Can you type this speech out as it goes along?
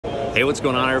Hey, what's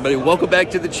going on, everybody? Welcome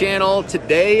back to the channel.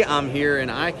 Today I'm here in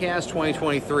ICAST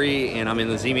 2023 and I'm in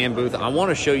the Z-Man booth. I want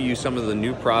to show you some of the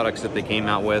new products that they came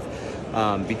out with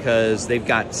because they've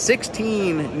got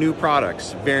 16 new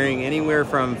products varying anywhere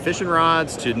from fishing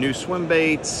rods to new swim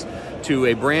baits to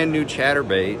a brand new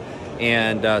chatterbait.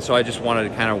 And so I just wanted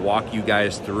to kind of walk you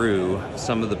guys through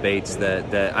some of the baits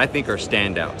that I think are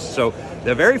standouts. So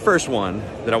the very first one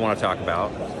that I want to talk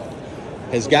about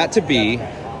has got to be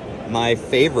my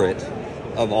favorite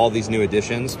of all these new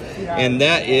additions, and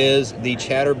that is the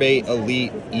Chatterbait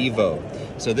Elite Evo.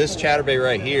 So this chatterbait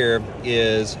right here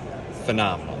is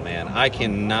phenomenal, man. I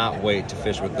cannot wait to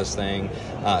fish with this thing.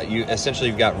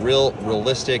 You've got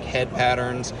realistic head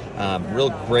patterns, real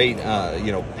great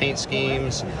paint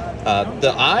schemes.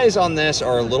 The eyes on this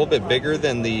are a little bit bigger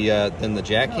than the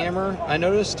jackhammer, I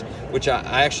noticed, which I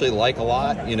actually like a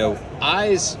lot.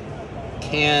 Eyes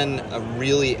can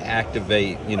really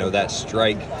activate that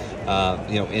strike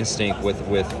instinct with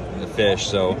the fish.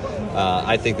 So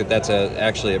I think that's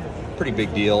actually a pretty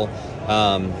big deal.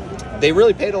 They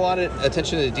really paid a lot of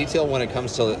attention to detail when it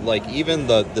comes to like even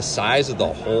the size of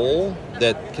the hole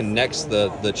that connects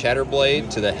the chatter blade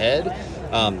to the head.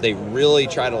 They really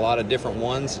tried a lot of different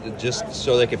ones just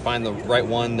so they could find the right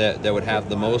one that would have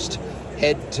the most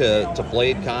head to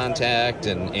blade contact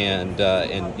and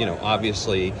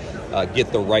obviously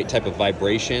get the right type of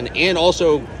vibration and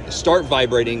also start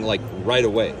vibrating like right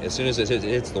away as soon as it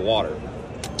hits the water.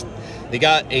 They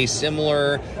got a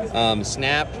similar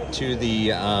snap to the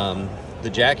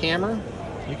jackhammer.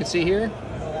 You can see here,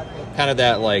 kind of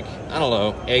that like, I don't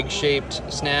know,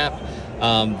 egg-shaped snap.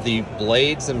 The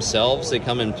blades themselves, they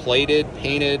come in plated,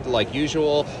 painted like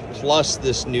usual, plus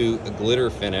this new glitter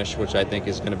finish, which I think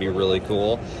is going to be really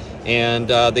cool. And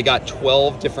they got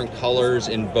 12 different colors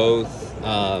in both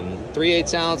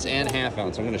 3/8 ounce and ½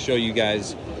 ounce. I'm going to show you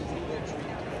guys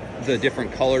the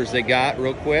different colors they got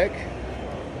real quick.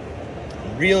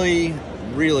 Really,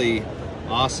 really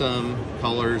awesome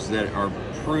colors that are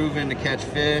proven to catch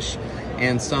fish,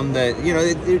 and some that,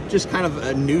 they're just kind of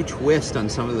a new twist on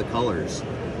some of the colors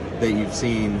that you've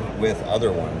seen with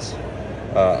other ones,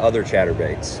 other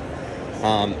chatterbaits.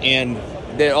 And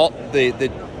the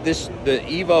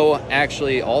Evo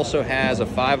actually also has a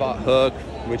 5/0 hook,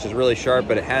 which is really sharp,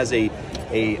 but it has a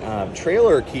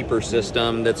trailer keeper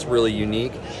system that's really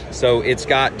unique. So it's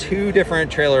got two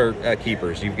different trailer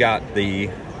keepers. You've got the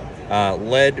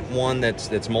lead one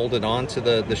that's molded onto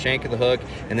the shank of the hook,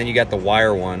 and then you got the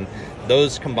wire one.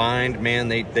 Those combined, man,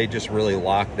 they just really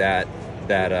lock that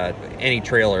any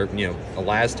trailer, a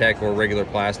Lastec or regular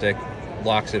plastic,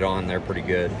 locks it on there pretty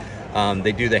good.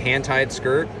 They do the hand-tied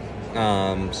skirt,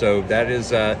 so that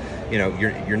is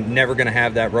you're never going to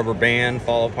have that rubber band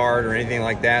fall apart or anything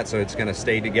like that, so it's going to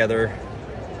stay together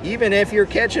even if you're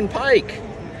catching pike.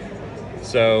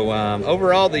 So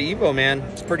overall, the Evo, man,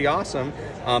 it's pretty awesome.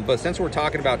 But since we're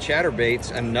talking about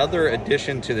chatterbaits, another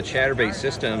addition to the chatterbait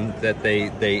system that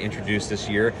they introduced this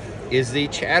year is the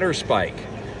chatter spike.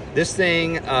 This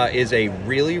thing is a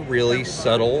really, really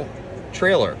subtle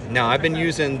trailer. Now, I've been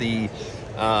using the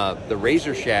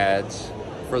razor shads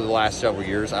for the last several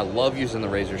years. I love using the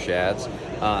razor shads,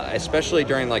 especially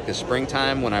during like the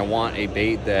springtime when I want a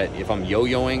bait that, if I'm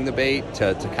yo-yoing the bait,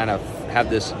 to kind of have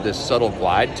this subtle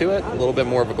glide to it, a little bit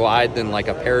more of a glide than like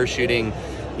a parachuting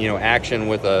action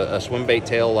with a swim bait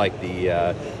tail like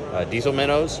the diesel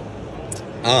minnows.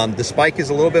 The spike is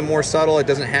a little bit more subtle. It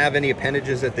doesn't have any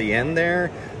appendages at the end there.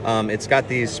 It's got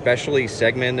these specially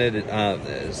segmented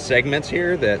segments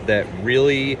here that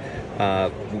really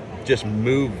just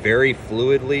move very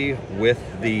fluidly with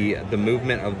the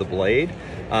movement of the blade.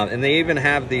 And they even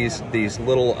have these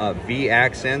little V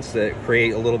accents that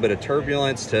create a little bit of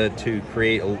turbulence to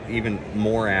create even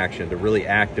more action, to really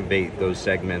activate those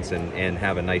segments and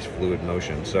have a nice fluid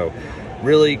motion. So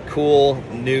really cool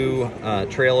new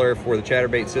trailer for the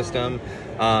chatterbait system.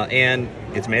 And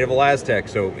it's made of a Lastec,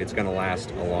 so it's going to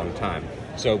last a long time.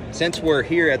 So since we're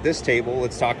here at this table,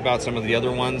 let's talk about some of the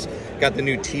other ones. Got the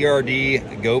new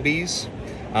TRD gobies.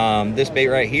 This bait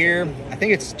right here, I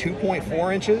think it's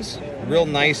 2.4 inches. Real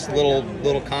nice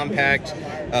little compact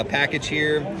package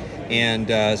here. And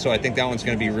so I think that one's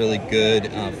going to be really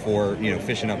good for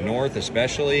fishing up north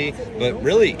especially, but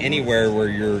really anywhere where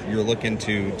you're looking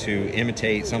to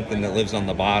imitate something that lives on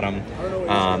the bottom.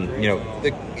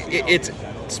 It's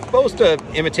supposed to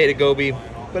imitate a goby,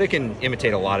 but it can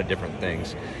imitate a lot of different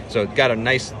things. So it's got a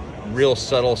nice, real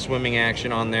subtle swimming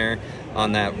action on there,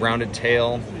 on that rounded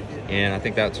tail, and I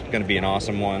think that's going to be an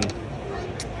awesome one.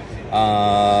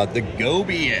 The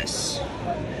Gobius.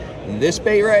 This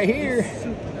bait right here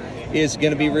is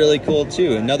going to be really cool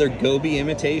too. Another goby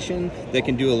imitation that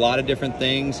can do a lot of different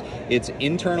things. It's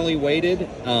internally weighted,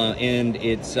 and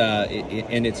it's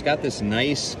got this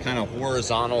nice kind of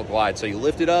horizontal glide. So you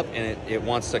lift it up, and it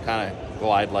wants to kind of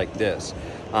glide like this.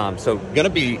 So going to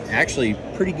be actually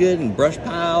pretty good in brush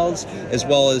piles, as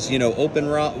well as, you know, open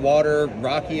water,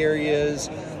 rocky areas,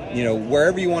 you know,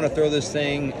 wherever you want to throw this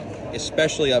thing,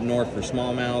 especially up north for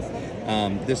smallmouth.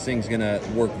 This thing's gonna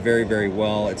work very, very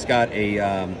well. It's got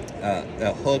a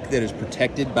hook that is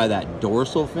protected by that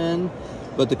dorsal fin.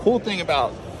 But the cool thing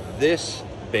about this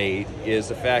bait is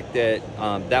the fact that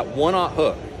that one-aught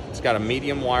hook, it's got a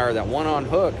medium wire, that one-aught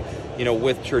hook, you know,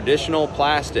 with traditional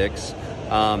plastics,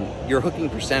 your hooking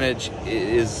percentage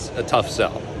is a tough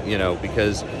sell, you know,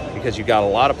 because you got a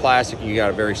lot of plastic and you got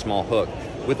a very small hook.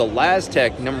 With a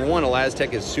Lastech, number one, a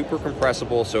Lastech is super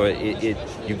compressible, so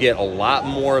you get a lot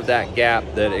more of that gap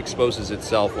that exposes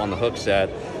itself on the hook set,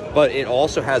 but it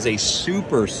also has a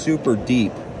super, super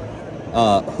deep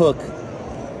hook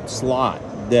slot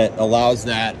that allows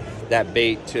that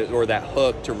bait to, or that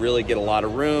hook to really get a lot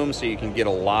of room, so you can get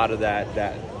a lot of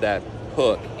that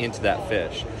hook into that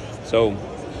fish. So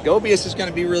Gobius is going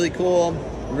to be really cool.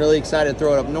 I'm really excited to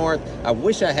throw it up north. I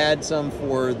wish I had some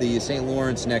for the St.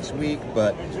 Lawrence next week,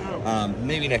 but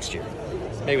maybe next year.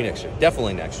 Maybe next year.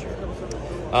 Definitely next year.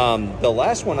 The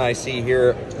last one I see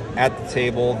here at the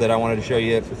table that I wanted to show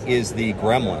you is the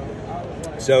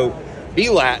Gremlin. So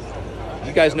B-Lat,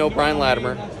 you guys know Brian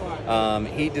Latimer.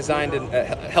 He designed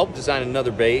helped design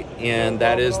another bait, and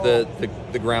that is the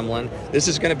Gremlin. This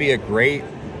is going to be a great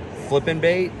flipping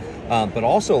bait. But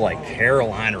also like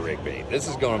Carolina rig bait. This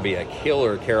is going to be a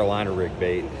killer Carolina rig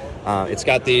bait. It's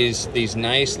got these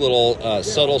nice little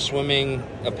subtle swimming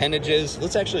appendages.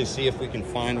 Let's actually see if we can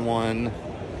find one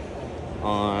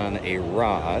on a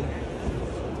rod.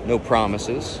 No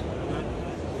promises.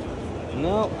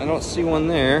 No, I don't see one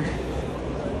there.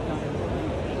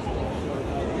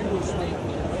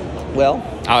 Well,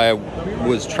 I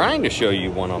was trying to show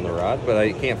you one on the rod, but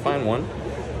I can't find one.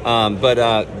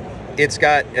 It's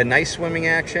got a nice swimming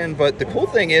action, but the cool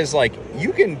thing is, like,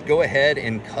 you can go ahead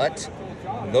and cut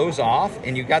those off,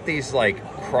 and you got these like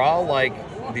claw-like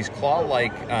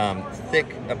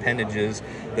thick appendages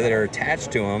that are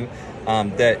attached to them,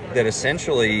 that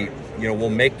essentially, you know, will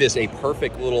make this a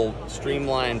perfect little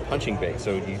streamlined punching bait.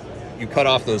 So you cut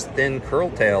off those thin curl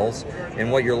tails,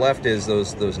 and what you're left is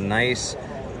those nice,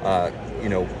 you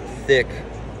know, thick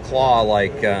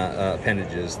claw-like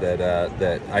appendages that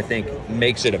I think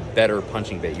makes it a better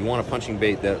punching bait. You want a punching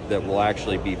bait that will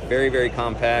actually be very, very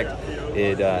compact.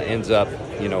 It ends up,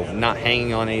 you know, not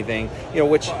hanging on anything, you know,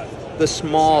 which the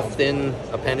small, thin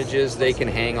appendages, they can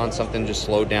hang on something, just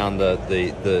slow down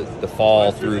the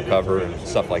fall through cover and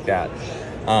stuff like that.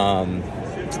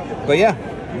 But yeah,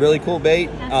 really cool bait.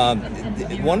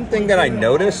 One thing that I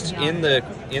noticed in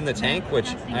the tank, which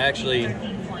I actually,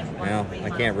 well, I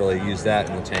can't really use that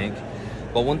in the tank,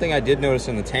 but one thing I did notice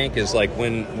in the tank is, like,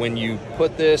 when you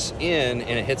put this in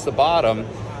and it hits the bottom,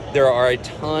 there are a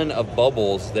ton of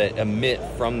bubbles that emit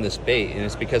from this bait, and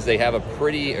it's because they have a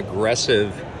pretty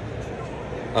aggressive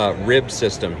rib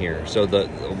system here. So the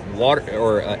water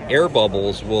or air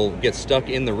bubbles will get stuck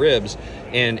in the ribs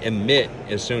and emit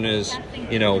as soon as,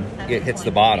 you know, it hits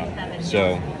the bottom.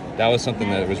 So that was something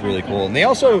that was really cool. And they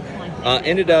also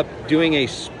ended up doing a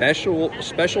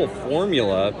special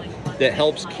formula that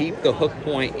helps keep the hook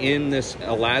point in this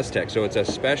Elastech. So it's a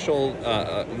special,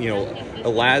 you know,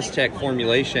 Elastech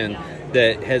formulation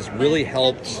that has really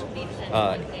helped,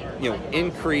 you know,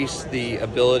 increase the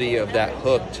ability of that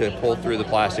hook to pull through the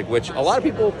plastic, which a lot of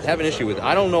people have an issue with.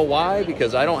 I don't know why,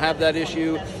 because I don't have that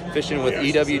issue fishing with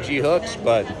EWG hooks,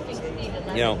 but,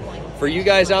 you know, for you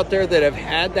guys out there that have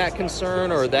had that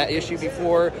concern or that issue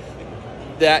before,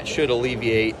 that should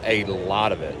alleviate a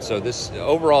lot of it. So this,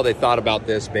 overall, they thought about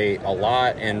this bait a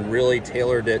lot and really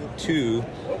tailored it to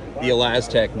the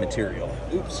Elastech material.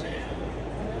 Oops.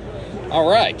 All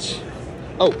right.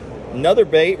 Oh, another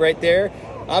bait right there.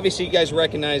 Obviously, you guys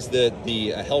recognize the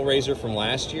Hellraiser from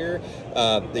last year.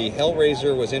 The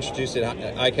Hellraiser was introduced at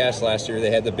ICAST last year. They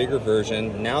had the bigger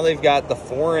version. Now they've got the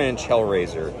 4-inch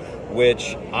Hellraiser,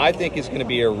 which I think is going to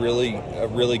be a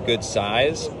really good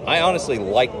size. I honestly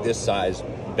like this size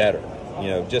better. You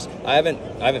know, just I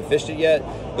haven't fished it yet,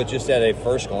 but just at a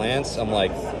first glance, I'm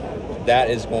like, that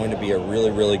is going to be a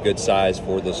really good size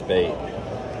for this bait.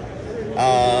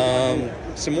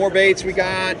 Some more baits we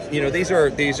got. You know, these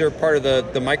are part of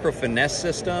the micro finesse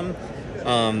system.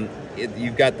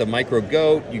 You've got the micro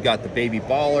goat, you got the baby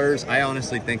ballers. I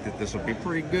honestly think that this will be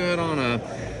pretty good on a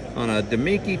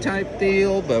Damiki type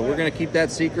deal, but we're gonna keep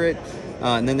that secret.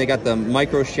 And then they got the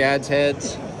micro shads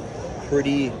heads.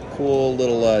 pretty cool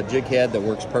little jig head that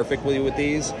works perfectly with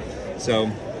these. So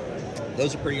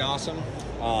those are pretty awesome.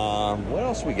 What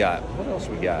else we got? What else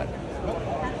we got?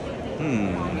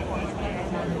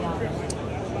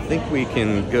 I think we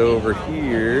can go over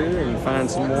here and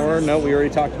find some more. No, we already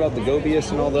talked about the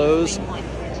Gobius and all those.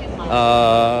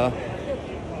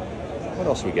 What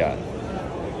else we got?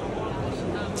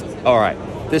 All right,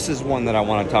 this is one that I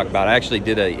want to talk about. I actually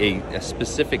did a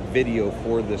specific video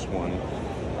for this one,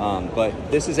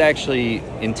 but this is actually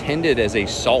intended as a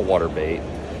saltwater bait,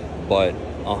 but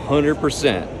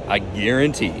 100%, I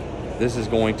guarantee this is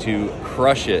going to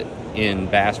crush it in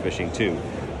bass fishing too.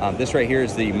 This right here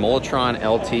is the Mulletron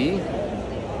LT.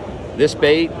 This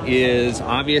bait is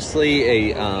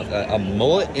obviously a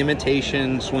mullet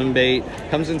imitation swim bait.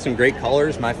 Comes in some great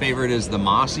colors. My favorite is the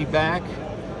mossy back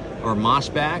or moss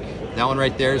back. That one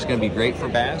right there is going to be great for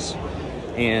bass.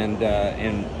 And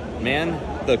man,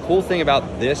 the cool thing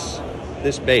about this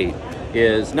bait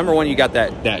is, number one, you got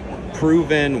that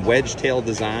proven wedge tail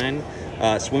design.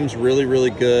 Swims really, really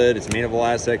good. It's made of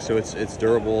elastic, so it's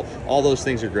durable. All those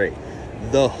things are great.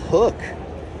 The hook,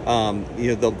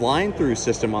 the line through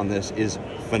system on this is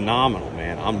phenomenal,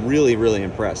 man. I'm really, really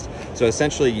impressed. So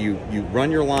essentially you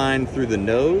run your line through the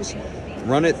nose,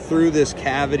 run it through this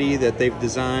cavity that they've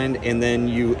designed, and then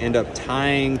you end up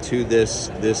tying to this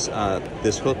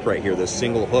hook right here, this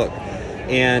single hook.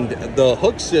 And the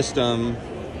hook system,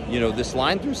 this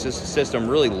line through system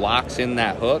really locks in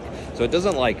that hook, so it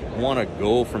doesn't like want to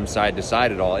go from side to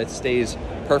side at all. It stays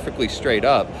perfectly straight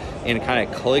up and kind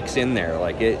of clicks in there.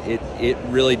 Like it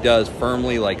really does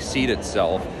firmly like seat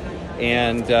itself.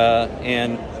 And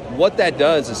what that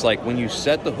does is, like, when you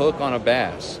set the hook on a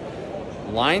bass,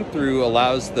 line through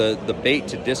allows the bait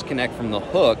to disconnect from the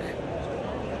hook,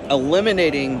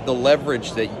 eliminating the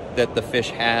leverage that the fish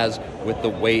has with the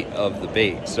weight of the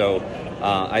bait. So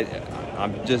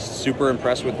I'm just super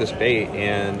impressed with this bait.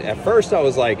 And at first I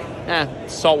was like,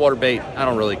 saltwater bait, I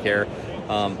don't really care.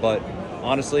 But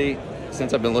honestly,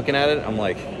 since I've been looking at it, I'm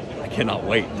like, I cannot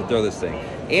wait to throw this thing.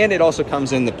 And it also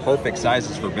comes in the perfect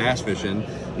sizes for bass fishing.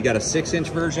 You got a 6-inch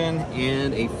version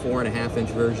and a 4.5-inch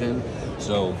version.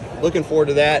 So looking forward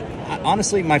to that.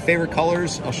 Honestly, my favorite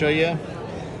colors, I'll show you.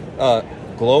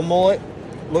 Glow mullet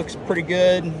looks pretty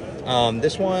good.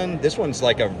 This one's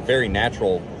like a very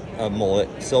natural mullet,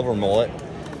 silver mullet.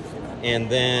 And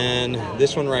then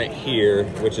this one right here,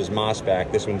 which is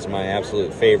mossback, this one's my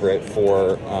absolute favorite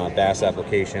for bass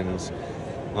applications.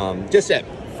 Just at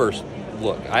first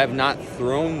look, I have not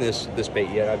thrown this bait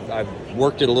yet. I've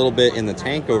worked it a little bit in the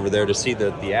tank over there to see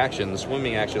the action. The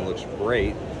swimming action looks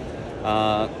great.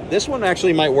 This one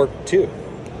actually might work too.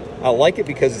 I like it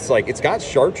because it's got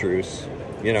chartreuse,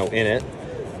 in it,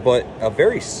 but a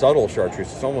very subtle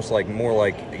chartreuse. It's almost like more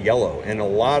like yellow, and a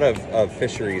lot of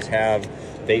fisheries have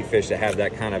bait fish that have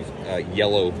that kind of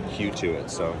yellow hue to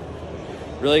it. So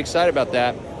really excited about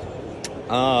that.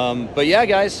 But yeah,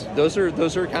 guys, those are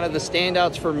kind of the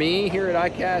standouts for me here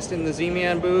at iCast in the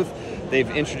Z-Man booth. They've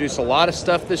introduced a lot of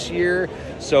stuff this year.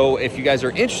 So if you guys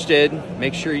are interested,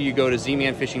 make sure you go to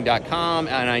zmanfishing.com.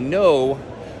 And I know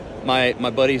my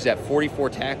buddies at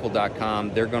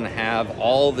 44tackle.com, they're going to have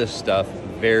all this stuff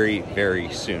very,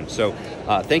 very soon. So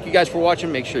thank you guys for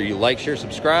watching. Make sure you like, share,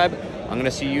 subscribe. I'm going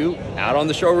to see you out on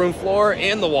the showroom floor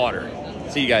and the water.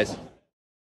 See you guys.